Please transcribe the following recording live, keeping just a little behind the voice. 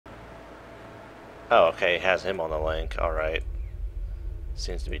Oh, okay, he has him on the link. Alright.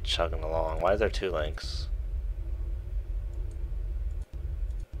 Seems to be chugging along. Why is there two links?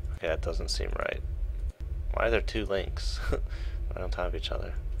 Okay, that doesn't seem right. Why are there two links? Right on top of each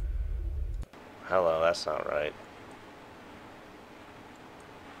other. Hello, that's not right.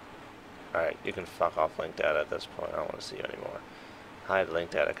 Alright, you can fuck off link data at this point. I don't want to see you anymore. Hide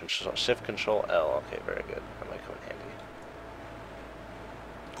link data. Shift Control L. Okay, very good. That might come in handy.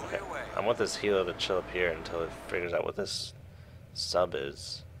 Okay. I want this helo to chill up here until it figures out what this sub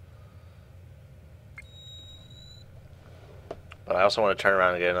is. But I also want to turn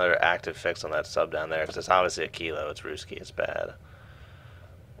around and get another active fix on that sub down there, because it's obviously a kilo. It's Ruski. It's bad.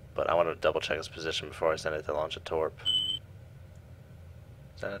 But I want to double check its position before I send it to launch a torp.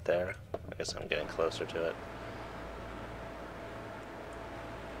 Is that it there? I guess I'm getting closer to it.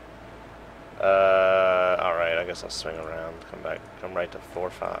 Alright, I guess I'll swing around. Come back. Come right to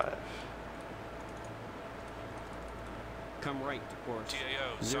 4-5. Come right to course.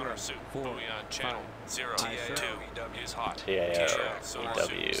 TAO, sonar suit, buoy on channel 0, TAO, EW is hot. TAO,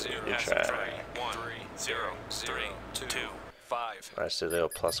 EW, new track. 1, 0, 3, 2, 5. Nice Studio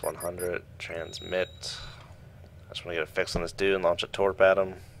plus 100, transmit. I just want to get a fix on this dude and launch a torp at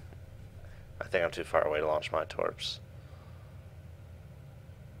him. I think I'm too far away to launch my torps.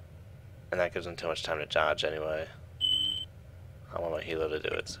 And that gives him too much time to dodge anyway. I want my helo to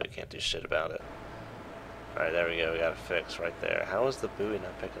do it, so he can't do shit about it. Alright, there we go, we got a fix right there. How is the buoy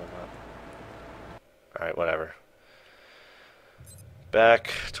not picking him up? Alright, whatever.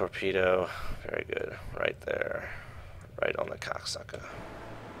 Back, torpedo, very good. Right there. Right on the cocksucker.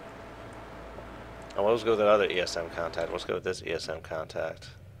 Oh, let's go with that other ESM contact. Let's go with this ESM contact.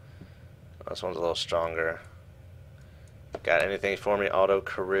 Oh, this one's a little stronger. Got anything for me, Auto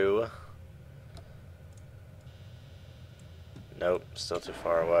Karoo? Nope, still too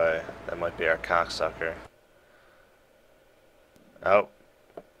far away. That might be our cocksucker. Oh.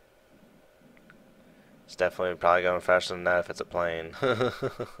 It's definitely probably going faster than that if it's a plane.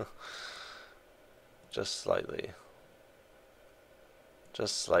 Just slightly.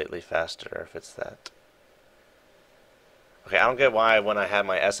 Just slightly faster if it's that. Okay, I don't get why when I had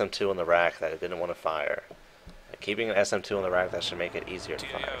my SM2 on the rack that it didn't want to fire. Keeping an SM2 on the rack, that should make it easier to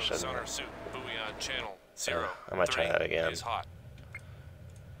fire, shouldn't it? Suit, buoy on channel 0, I might try that again. is hot.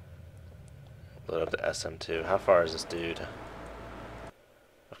 Load up the SM2. How far is this dude?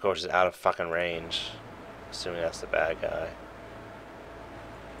 Of course, he's out of fucking range. Assuming that's the bad guy.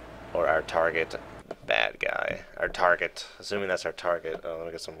 Or our target. Bad guy. Our target. Assuming that's our target. Oh, let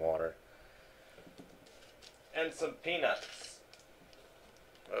me get some water. And some peanuts.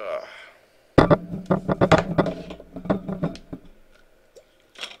 Ugh.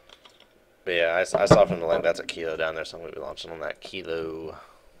 But yeah, I saw from the link that's a kilo down there, so I'm going to be launching on that kilo.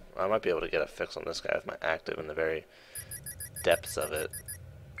 I might be able to get a fix on this guy with my active in the very depths of it.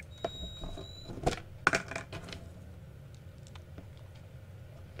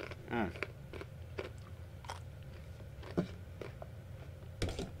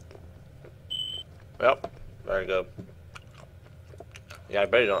 Well, very good. Yeah, I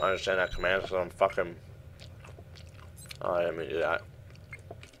bet you don't understand that command because I'm fucking... Oh, I didn't mean to do that.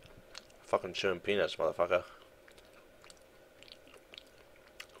 Fucking chewing peanuts, motherfucker.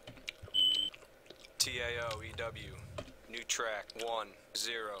 TAO, EW, new track 1,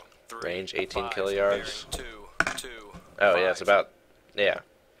 0, 3, Range 18 5, kilojars. 2, 2, Oh, 5. yeah, it's about... Yeah.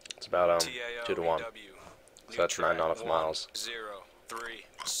 It's about, TAO, 2 to 1. EW, So that's 9 nautical miles. 0, 3,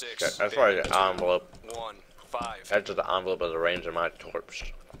 6. Okay, that's why the envelope. 1, 5. That's just the envelope of the range of my torps.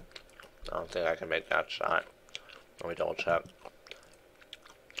 I don't think I can make that shot. Let me double check.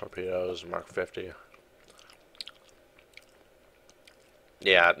 Torpedoes, Mark 50.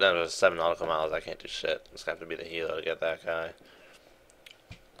 Yeah, that was 7 nautical miles. I can't do shit. It's gonna have to be the helo to get that guy.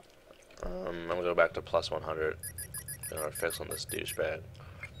 I'm gonna go back to plus 100. In order to fix on this douchebag.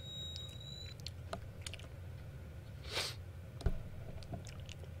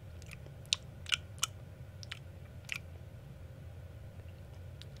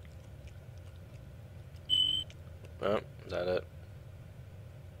 Oh, is that it?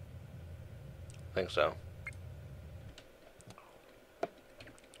 I think so.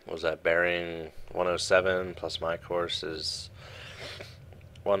 What was that? Bearing 107 plus my course is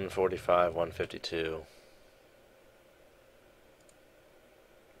 145, 152.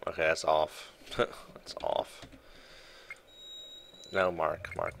 Okay, that's off. That's off. No,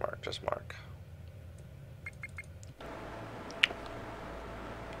 mark, just mark.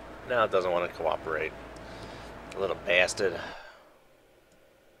 Now it doesn't want to cooperate. Little bastard.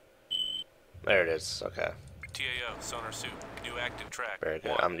 There it is, okay. TAO, TAO, sonar soup, new active track. Very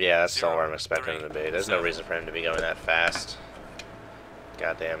good. 1, Yeah, that's still where I'm 0, expecting him to 3, be. There's no 7. reason for him to be going that fast.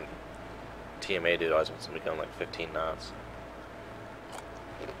 Goddamn TMA dude always wants him to be going like 15 knots.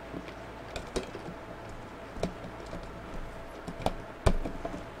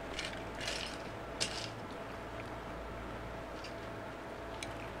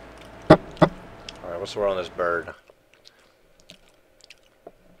 Alright, what's the word on this bird?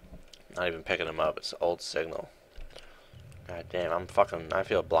 Not even picking him up, it's old signal. God damn, I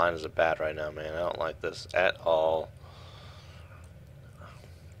feel blind as a bat right now, man. I don't like this at all.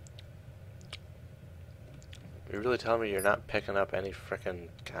 You really telling me you're not picking up any frickin'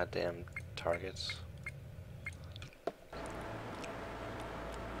 goddamn targets?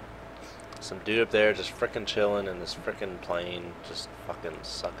 Some dude up there just frickin' chilling in this frickin' plane, just fucking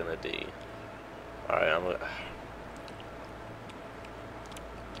sucking a D. Alright, I'm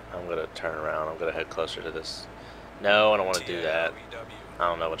gonna turn around. I'm gonna head closer to this. No, I don't want to do that. I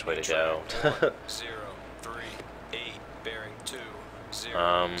don't know which way to go. 0, 3, 8, bearing 2, 0,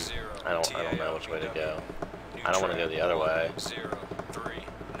 I don't know which way to go. I don't want to go the other way. 0, 3,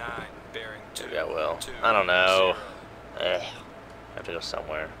 9, bearing 2. Maybe I will. 2, I don't know. 0. I have to go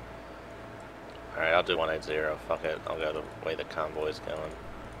somewhere. Alright, I'll do 180. Fuck it. I'll go the way the convoy's going.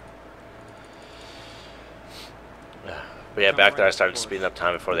 But yeah, back there I started speeding up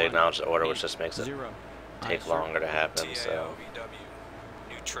time before they acknowledged the order, which just makes it take longer to happen, so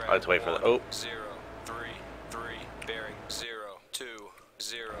I like to wait for the 0, 3, 3, bearing 0, 2,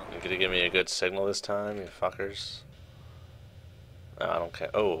 0. You gonna give me a good signal this time, you fuckers? No, I don't care.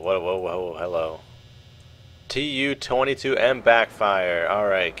 Oh, whoa, hello. TU-22M Backfire.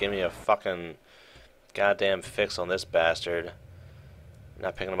 Alright, give me a fucking goddamn fix on this bastard.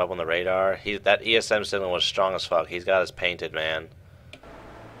 Not picking him up on the radar. That ESM signal was strong as fuck. He's got us painted, man.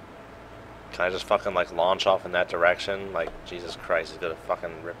 Can I just fucking like launch off in that direction? Like, Jesus Christ, he's gonna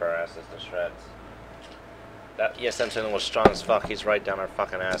fucking rip our asses to shreds. That ESM signal was strong as fuck. He's right down our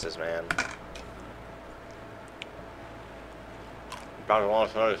fucking asses, man. About to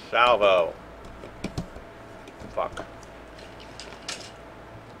launch another salvo. Fuck.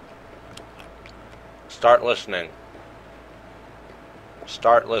 Start listening.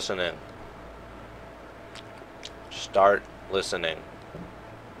 Start listening. Start listening.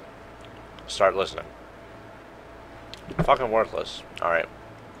 Start listening. Fucking worthless. Alright.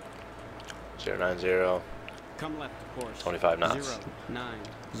 090. Come left, course. 25 knots.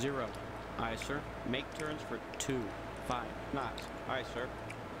 090. Aye, sir. Make turns for 25 knots. Aye, sir.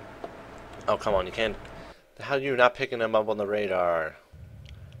 Oh, come on. You can't. How are you not picking him up on the radar?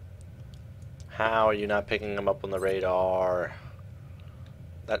 How are you not picking him up on the radar?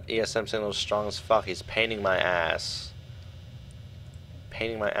 That ESM signal is strong as fuck. He's painting my ass.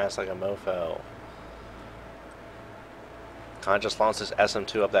 Painting my ass like a mofo. Can I just launch this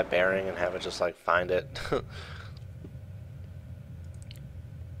SM2 up that bearing and have it just like find it?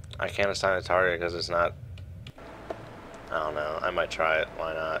 I can't assign a target because it's not. I don't know. I might try it.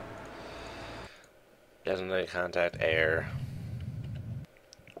 Why not? Designated contact air.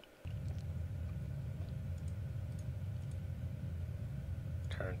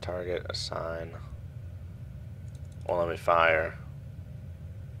 Current target assign. Well, let me fire.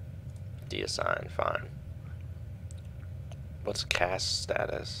 Deassign. Fine. What's cast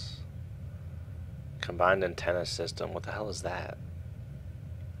status? Combined antenna system. What the hell is that?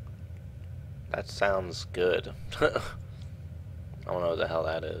 That sounds good. I don't know what the hell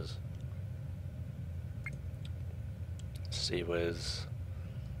that is. CWiz.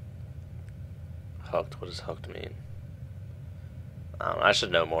 Hooked. What does hooked mean? I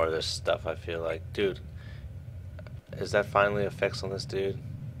should know more of this stuff, I feel like. Dude, is that finally a fix on this dude?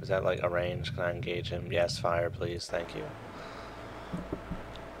 Is that like arranged? Can I engage him? Yes, fire, please. Thank you.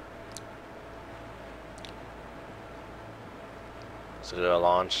 So do a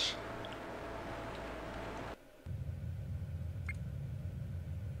launch.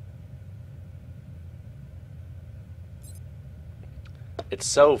 It's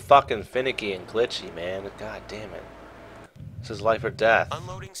so fucking finicky and glitchy, man. God damn it. This is life or death.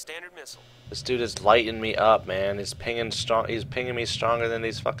 Unloading standard missile. This dude is lighting me up, man. He's pinging strong. He's pinging me stronger than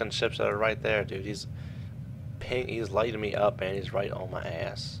these fucking ships that are right there, dude. He's lighting me up, man. He's right on my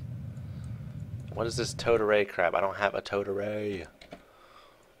ass. What is this towed array crap? I don't have a towed array.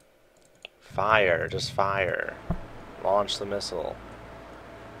 Fire, just fire. Launch the missile.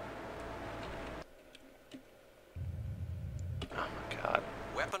 Oh my god.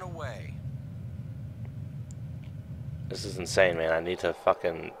 Weapon away. This is insane, man. I need to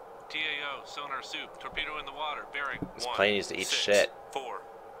fucking. TAO, sonar soup, torpedo in the water, bearing This plane needs to eat shit. 4.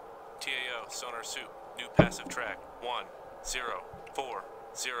 TAO, sonar soup, New passive track. 1040.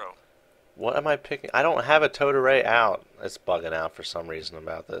 What am I picking? I don't have a towed array out. It's bugging out for some reason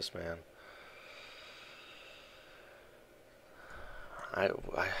about this, man.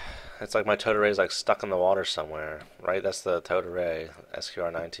 It's like my towed array is like stuck in the water somewhere, right? That's the towed array.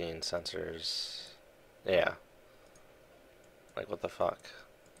 SQR19 sensors. Yeah. Like, what the fuck?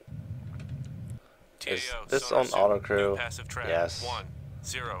 Is TAO, this sonar on soup, auto new crew? passive track. Yes.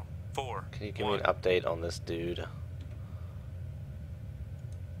 104. Can you give me an update on this dude?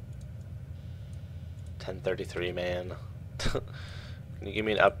 1033, man. Can you give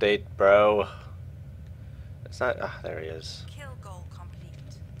me an update, bro? It's not. Ah, there he is. Kill goal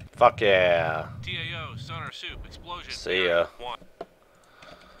complete. Fuck yeah. TAO, sonar soup, explosion. See ya. 1.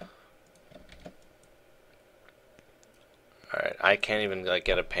 Alright, I can't even like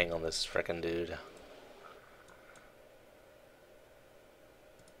get a ping on this frickin' dude.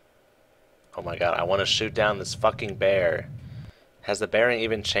 Oh my god, I want to shoot down this fucking bear. Has the bearing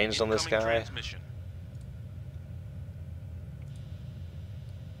even changed on this Incoming guy? transmission.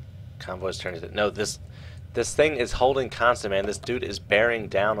 Convoy's turning to... No, this thing is holding constant, man. This dude is bearing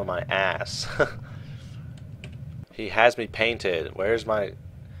down on my ass. He has me painted. Where's my...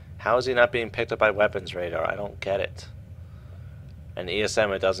 How is he not being picked up by weapons radar? I don't get it. And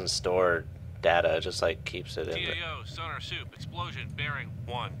ESM, it doesn't store data. It just, like, keeps it in the... TAO, sonar soup, explosion, bearing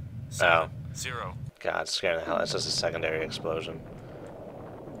 170. God, it's scaring the hell. That's just a secondary explosion.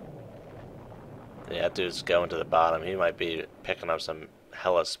 Yeah, that dude's going to the bottom. He might be picking up some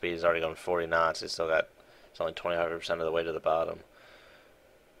hella speed. He's already going 40 knots. He's only 25% of the way to the bottom.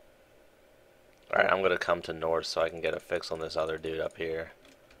 Alright, I'm going to come to north so I can get a fix on this other dude up here.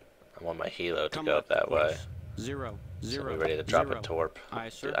 I want my helo to go up that way. 0, 0. So we're ready to drop 0. a torp. Aye,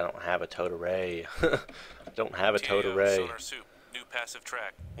 sir. Dude, I don't have a towed array. I don't have a towed TAO, array. sonar soup, new passive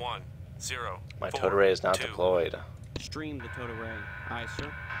track. 1 0. My towed array is not deployed. Stream the towed array. Aye,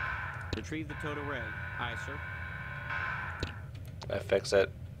 sir. Retrieve the towed array. Aye, sir. I fix it.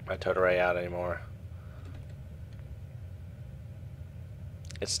 My towed array out anymore.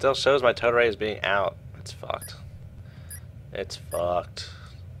 It still shows my towed array is being out. It's fucked. It's fucked.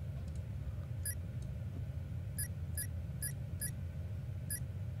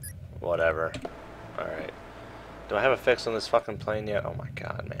 Whatever. Alright. Do I have a fix on this fucking plane yet? Oh my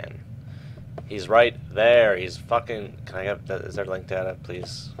god, man. He's right there. He's fucking... Can I get... Is there link data,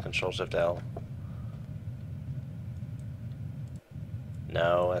 please? Control-Shift-L.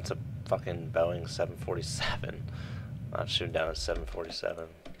 No, that's a fucking Boeing 747. Not shooting down a 747.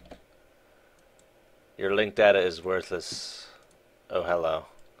 Your link data is worthless. Oh, hello.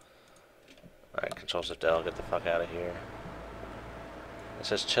 Alright, Control-Shift-L. Get the fuck out of here. It's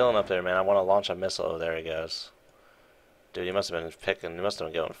just chilling up there, man. I want to launch a missile. Oh, there he goes. Dude, he must have been picking. He must have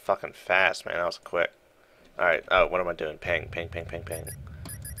been going fucking fast, man. That was quick. Alright. Oh, what am I doing? Ping, ping, ping, ping, ping.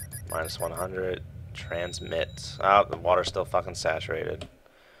 Minus 100. Transmit. Oh, the water's still fucking saturated.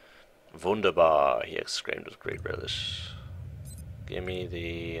 Wunderbar, he exclaimed with great relish. Give me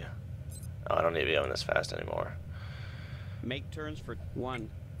the... Oh, I don't need to be going this fast anymore. Make turns for 15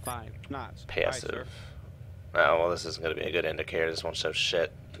 knots. Passive. Aye, sir. Oh, well, this isn't going to be a good indicator. This won't show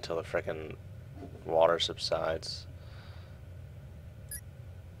shit until the frickin' water subsides.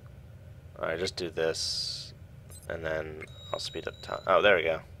 Alright, just do this, and then I'll speed up time. Oh, there we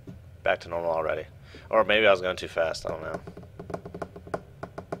go. Back to normal already. Or maybe I was going too fast. I don't know.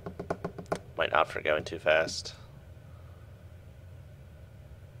 Might opt for going too fast.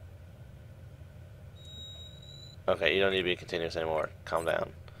 Okay, you don't need to be continuous anymore. Calm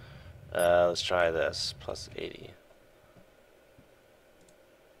down. Let's try this. Plus 80.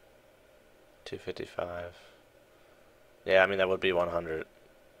 255. Yeah, I mean, that would be 100.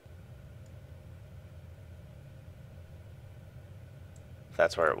 If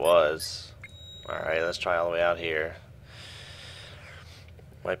that's where it was. Alright, let's try all the way out here.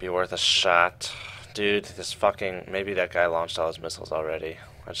 Might be worth a shot. Dude, this fucking... Maybe that guy launched all his missiles already.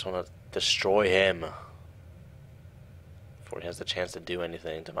 I just want to destroy him before he has the chance to do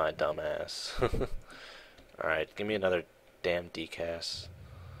anything to my dumb ass. Alright, give me another damn decas.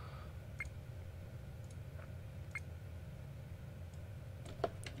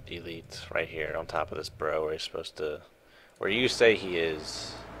 Elite, right here on top of this bro where he's supposed to... Where you say he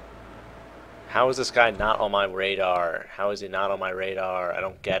is. How is this guy not on my radar? How is he not on my radar? I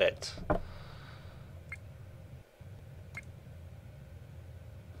don't get it.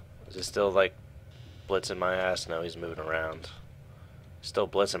 Is he still like blitzing my ass? No, he's moving around. Still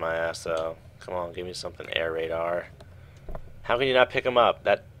blitzing my ass though. Come on, give me something, air radar. How can you not pick him up?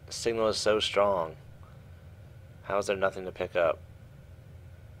 That signal is so strong. How is there nothing to pick up?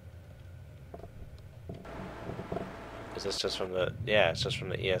 Is this just from the... Yeah, it's just from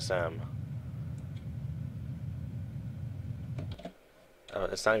the ESM. Oh,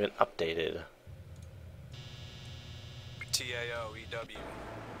 it's not even updated. TAO EW.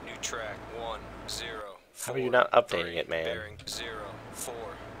 New track 10. How are you not updating it, man? Bearing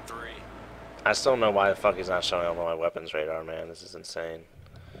 043. I still don't know why the fuck he's not showing up on my weapons radar, man. This is insane.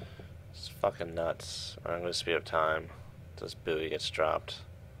 It's fucking nuts. I'm gonna speed up time. This buoy gets dropped.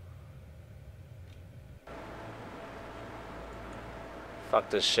 Fuck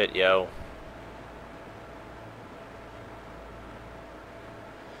this shit, yo.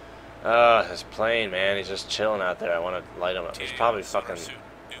 This plane, man. He's just chilling out there. I want to light him up. He's TAO, probably sonar fucking... soup.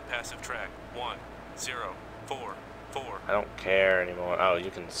 New passive track 1044. I don't care anymore. Oh,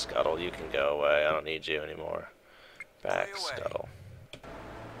 you can scuttle. You can go away. I don't need you anymore. Back scuttle.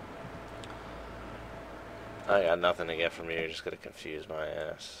 I got nothing to get from you. You're just gonna confuse my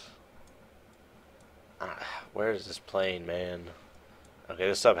ass. Where is this plane, man? Okay,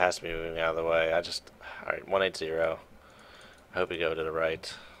 this sub has to be moving out of the way. Alright, 180. I hope we go to the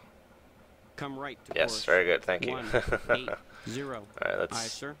right. Come right to Yes, course. very good. Thank you. 180. Alright, let's Aye,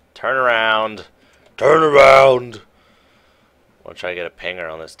 sir. turn around. Turn around! We'll try to get a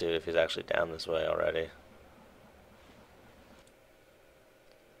pinger on this dude if he's actually down this way already.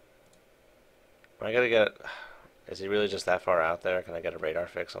 I gotta get... Is he really just that far out there? Can I get a radar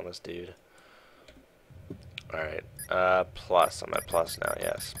fix on this dude? Alright. Plus. I'm at plus now,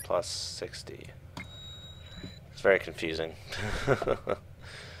 yes. Plus 60. It's very confusing.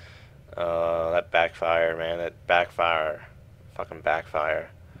 That backfire, man. That backfire. Fucking backfire.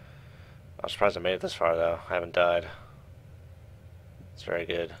 I'm surprised I made it this far, though. I haven't died. It's very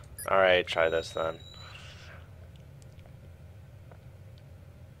good. Alright, try this then.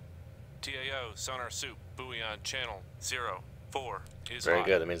 TAO, sonar soup, buoy on channel 04 is Very hot.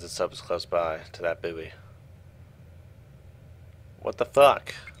 good. That means the sub is close by to that buoy. What the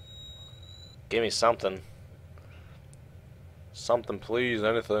fuck? Give me something. Something, please.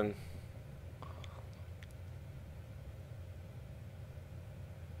 Anything.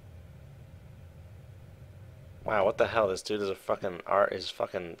 Wow, what the hell? This dude is a fucking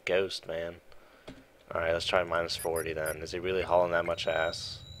fucking ghost, man. Alright, let's try minus 40 then. Is he really hauling that much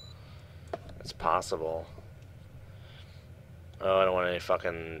ass? It's possible. Oh, I don't want any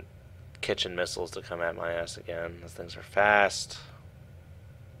fucking kitchen missiles to come at my ass again. Those things are fast.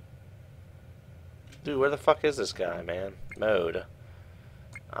 Dude, where the fuck is this guy, man? Mode.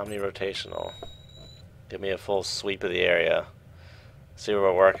 Omni-rotational. Give me a full sweep of the area. See what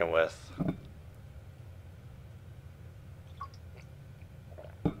we're working with.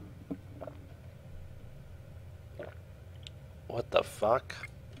 What the fuck?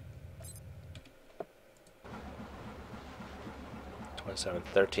 27,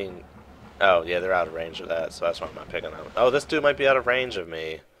 13. Oh, yeah, they're out of range of that, so that's why I'm not picking them. Oh, this dude might be out of range of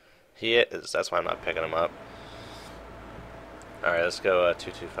me. He is. That's why I'm not picking him up. Alright, let's go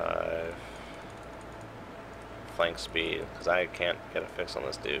 225. Flank speed, because I can't get a fix on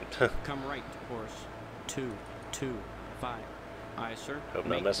this dude. Come right to course. 225. Aye, sir. Hope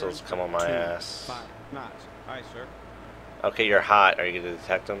no Make missiles turns come for on my ass. 25 knots. Aye, sir. Okay, you're hot. Are you going to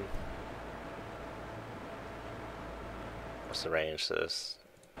detect him? What's the range to this?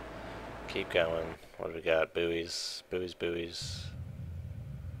 Keep going. What do we got? Buoys. Buoys, buoys.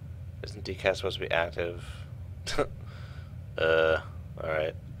 Isn't DCAT supposed to be active?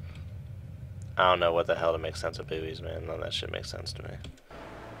 Alright. I don't know what the hell to make sense of buoys, man. None of that shit makes sense to me.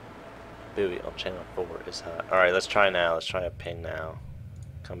 Buoy on channel 4 is hot. Alright, let's try now. Let's try a ping now.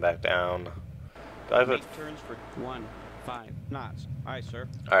 Come back down. Do I have a... Make turns for 15 knots. Aye, sir.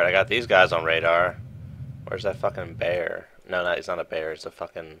 Alright, I got these guys on radar. Where's that fucking bear? No, he's not a bear. It's a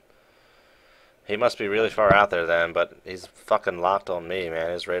fucking... He must be really far out there then, but he's fucking locked on me,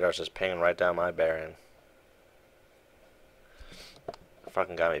 man. His radar's just pinging right down my bearing.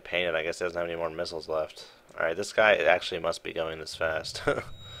 Fucking got me painted. I guess he doesn't have any more missiles left. Alright, this guy actually must be going this fast.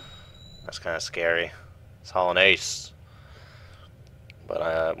 That's kind of scary. He's hauling ace.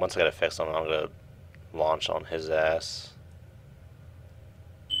 But once I get it fixed on him, I'm going to launch on his ass.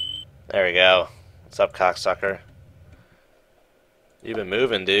 There we go. What's up, cocksucker? You've been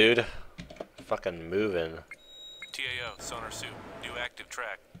moving, dude. Fucking moving. TAO, sonar soup, new active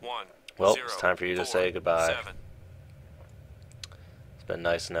track 1. Well, 0, it's time for you to 4, say goodbye. 7. It's been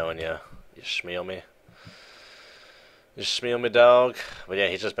nice knowing you. You schmeal me. You schmeal me, dog. But yeah,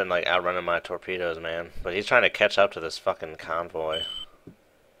 he's just been like outrunning my torpedoes, man. But he's trying to catch up to this fucking convoy.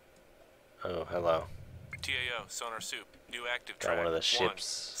 Oh, hello. TAO, sonar soup, new active Got track one of the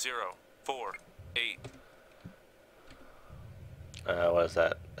ships. 1, 0, 4, 8. What is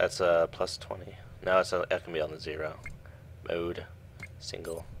that? That's plus 20. No, that can be on the 0. mode.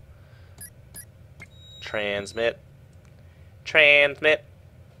 Single. Transmit. Transmit.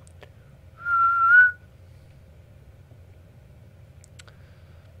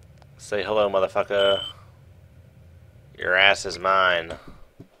 Say hello, motherfucker. Your ass is mine.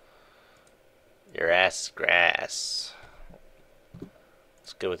 Your ass is grass.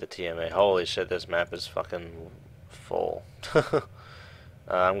 Let's go with the TMA. Holy shit, this map is fucking full.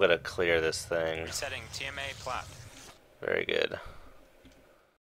 I'm gonna clear this thing. Resetting TMA plot. Very good.